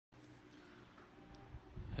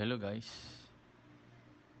Hello guys.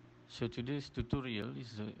 So today's tutorial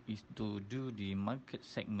is to do the market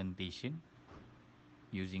segmentation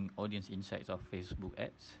using audience insights of Facebook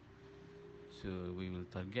ads. So we will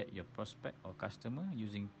target your prospect or customer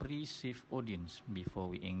using pre-saved audience before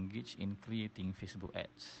we engage in creating Facebook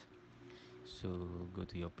ads. So go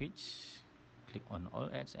to your page, click on all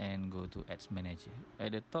ads and go to ads manager.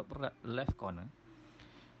 At the top left corner,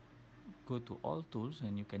 go to all tools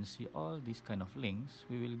and you can see all these kind of links.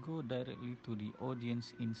 We will go directly to the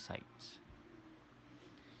audience insights.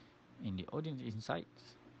 In the audience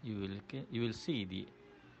insights, you will see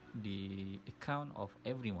the account of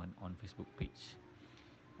everyone on Facebook page,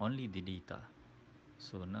 only the data.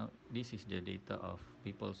 So now this is the data of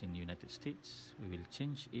people in the United States. We will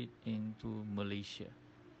change it into Malaysia.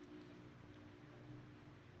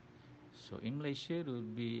 So in Malaysia, there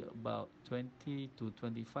will be about 20 to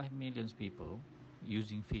 25 million people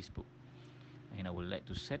using Facebook. And I would like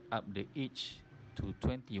to set up the age to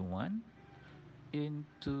 21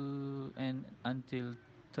 until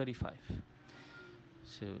 35.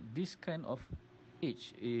 So this kind of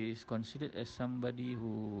age is considered as somebody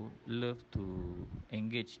who love to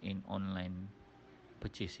engage in online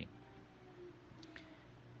purchasing.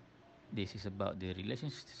 This is about the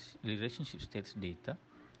relationship status data,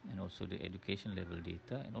 and also the education level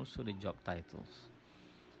data, and also the job titles.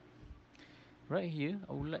 Right here,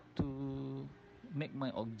 I would like to make my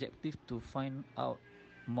objective to find out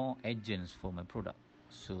more agents for my product.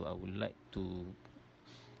 So I would like to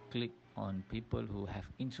click on people who have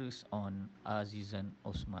interest on Azizan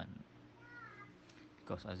Osman,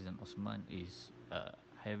 because Azizan Osman is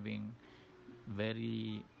having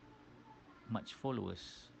very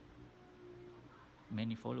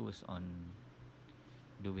many followers on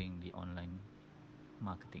doing the online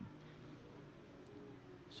marketing.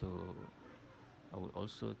 So I will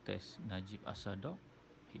also test Najib Asadok.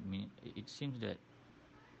 It seems that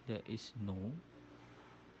there is no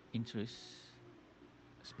interest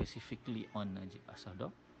specifically on Najib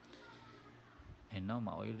Asadok, and now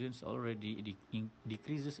my audience already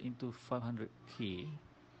decreases into 500k.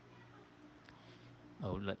 I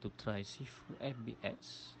would like to try Sifu FB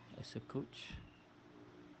ads as a coach,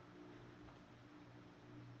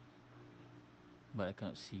 but I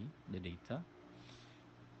cannot see the data.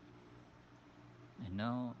 And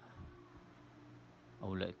now I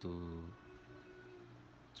would like to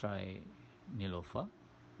try Nilofa,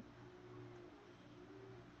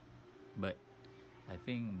 but I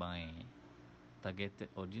think my targeted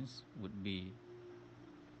audience would be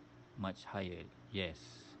much higher. Yes,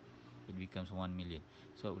 it becomes 1 million.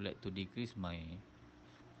 So I would like to decrease my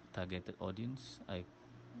targeted audience. I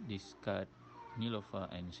discard Nilofa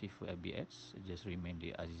and Sifu FB ads, just remain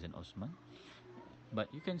the Azizan Osman. But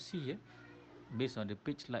you can see here, based on the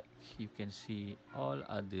page like, you can see all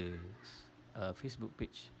other Facebook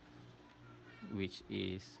page which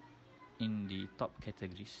is in the top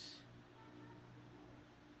categories.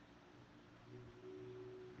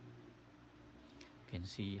 You can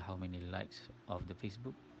see how many likes of the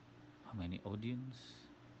Facebook, how many audience.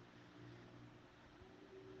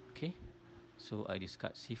 Okay, so I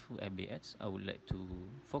discard Sifu FB ads. I would like to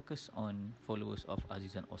focus on followers of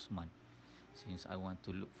Azizan Osman, since I want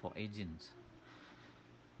to look for agents.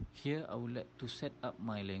 Here I would like to set up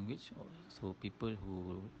my language, so people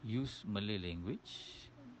who use Malay language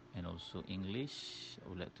and also English. I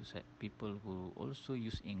would like to set people who also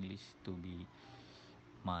use English to be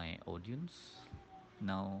my audience.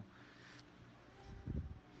 Now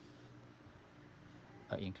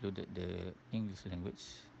I included the English language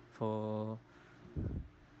for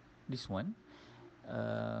this one.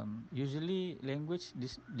 Usually language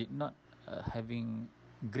this did not having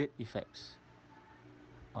great effects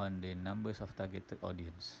on the numbers of targeted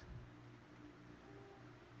audience.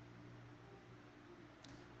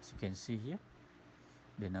 As you can see here,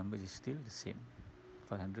 the number is still the same,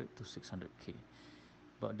 500 to 600k.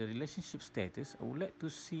 But the relationship status, I would like to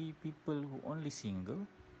see people who only single,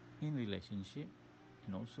 in relationship,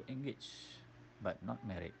 and also engaged but not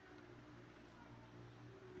married.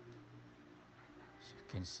 So you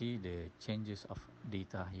can see the changes of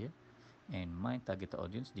data here, and my target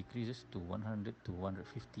audience decreases to 100 to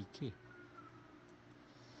 150k.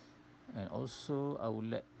 And also I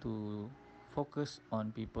would like to focus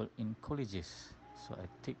on people in colleges, so I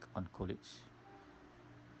tick on college.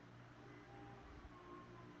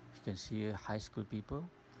 You can see high school people,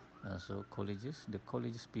 so colleges. The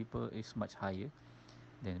colleges people is much higher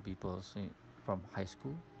than people from high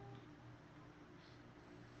school.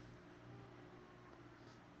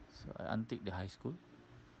 So I untick the high school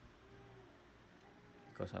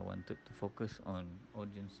because I wanted to focus on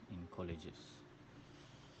audience in colleges.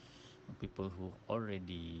 people who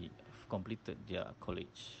already have completed their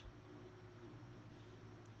college.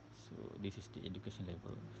 So this is the education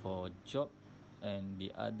level. For job and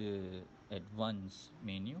the other advanced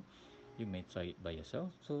menu, you may try it by yourself.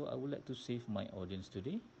 So I would like to save my audience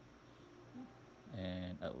today,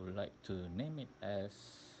 and I would like to name it as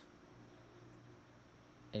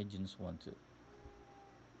Agents Wanted.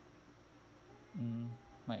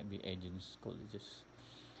 Might be agents colleges.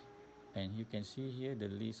 And you can see here the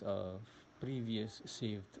list of previous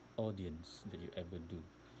saved audience that you ever do.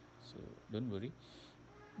 So don't worry,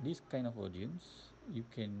 this kind of audience you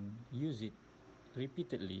can use it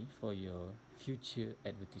repeatedly for your future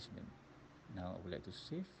advertisement. Now I would like to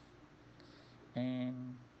save,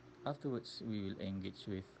 and afterwards we will engage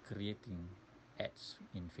with creating ads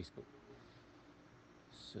in Facebook.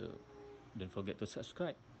 So don't forget to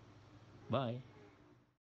subscribe. Bye.